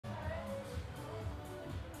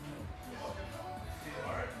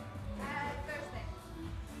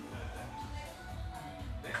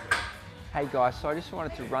Hey guys, so I just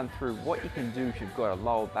wanted to run through what you can do if you've got a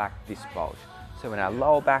lower back disc bulge. So in our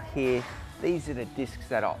lower back here, these are the discs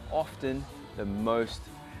that are often the most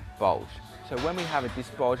bulged. So when we have a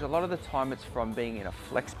disc bulge, a lot of the time it's from being in a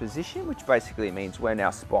flex position, which basically means when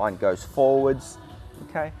our spine goes forwards,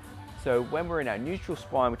 okay? So when we're in our neutral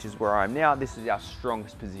spine, which is where I am now, this is our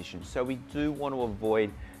strongest position. So we do want to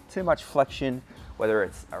avoid too much flexion, whether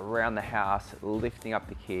it's around the house, lifting up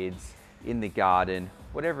the kids, in the garden,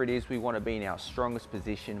 whatever it is, we want to be in our strongest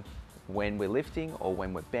position when we're lifting or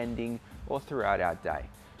when we're bending or throughout our day.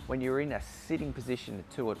 When you're in a sitting position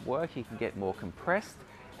too at work, you can get more compressed,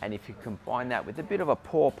 and if you combine that with a bit of a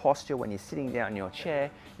poor posture when you're sitting down in your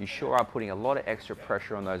chair, you sure are putting a lot of extra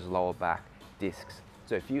pressure on those lower back discs.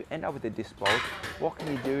 So if you end up with a disc bulge, what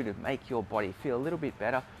can you do to make your body feel a little bit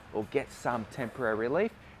better or get some temporary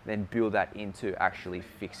relief, then build that into actually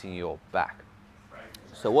fixing your back.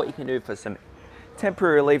 So what you can do for some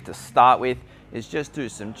temporary relief to start with is just do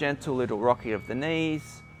some gentle little rocking of the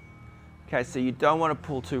knees. Okay, so you don't want to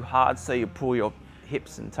pull too hard so you pull your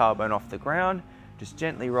hips and tailbone off the ground. Just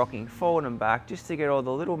gently rocking forward and back just to get all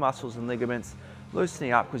the little muscles and ligaments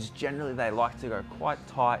loosening up, because generally they like to go quite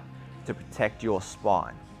tight to protect your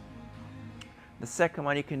spine. The second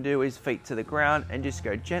one you can do is feet to the ground and just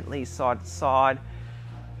go gently side to side.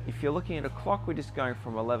 If you're looking at a clock, we're just going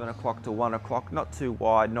from 11 o'clock to 1 o'clock, not too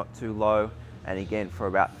wide, not too low, and again for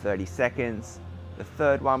about 30 seconds. The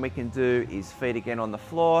third one we can do is feet again on the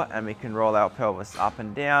floor, and we can roll our pelvis up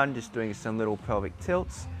and down, just doing some little pelvic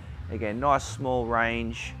tilts. Again, nice small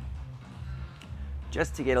range,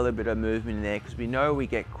 just to get a little bit of movement in there, because we know we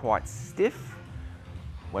get quite stiff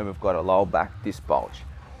when we've got a lower back disc bulge.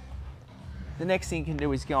 The next thing you can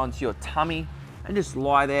do is go onto your tummy and just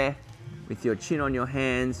lie there with your chin on your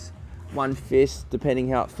hands, one fist, depending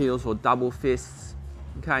how it feels, or double fists.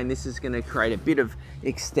 Okay, and this is going to create a bit of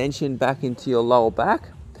extension back into your lower back,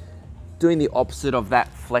 doing the opposite of that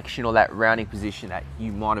flexion or that rounding position that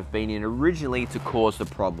you might have been in originally to cause the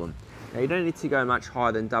problem. Now you don't need to go much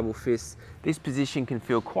higher than double fists. This position can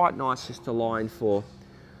feel quite nice just to lie in for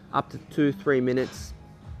up to 2-3 minutes.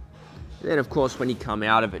 And then of course when you come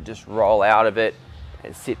out of it, just roll out of it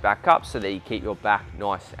and sit back up so that you keep your back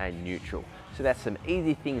nice and neutral. So that's some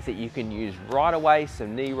easy things that you can use right away,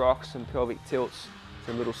 some knee rocks, some pelvic tilts,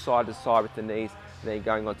 some little side to side with the knees, and then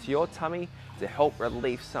going onto your tummy to help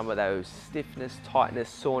relieve some of those stiffness, tightness,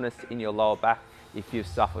 soreness in your lower back if you've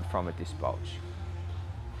suffered from a disc bulge.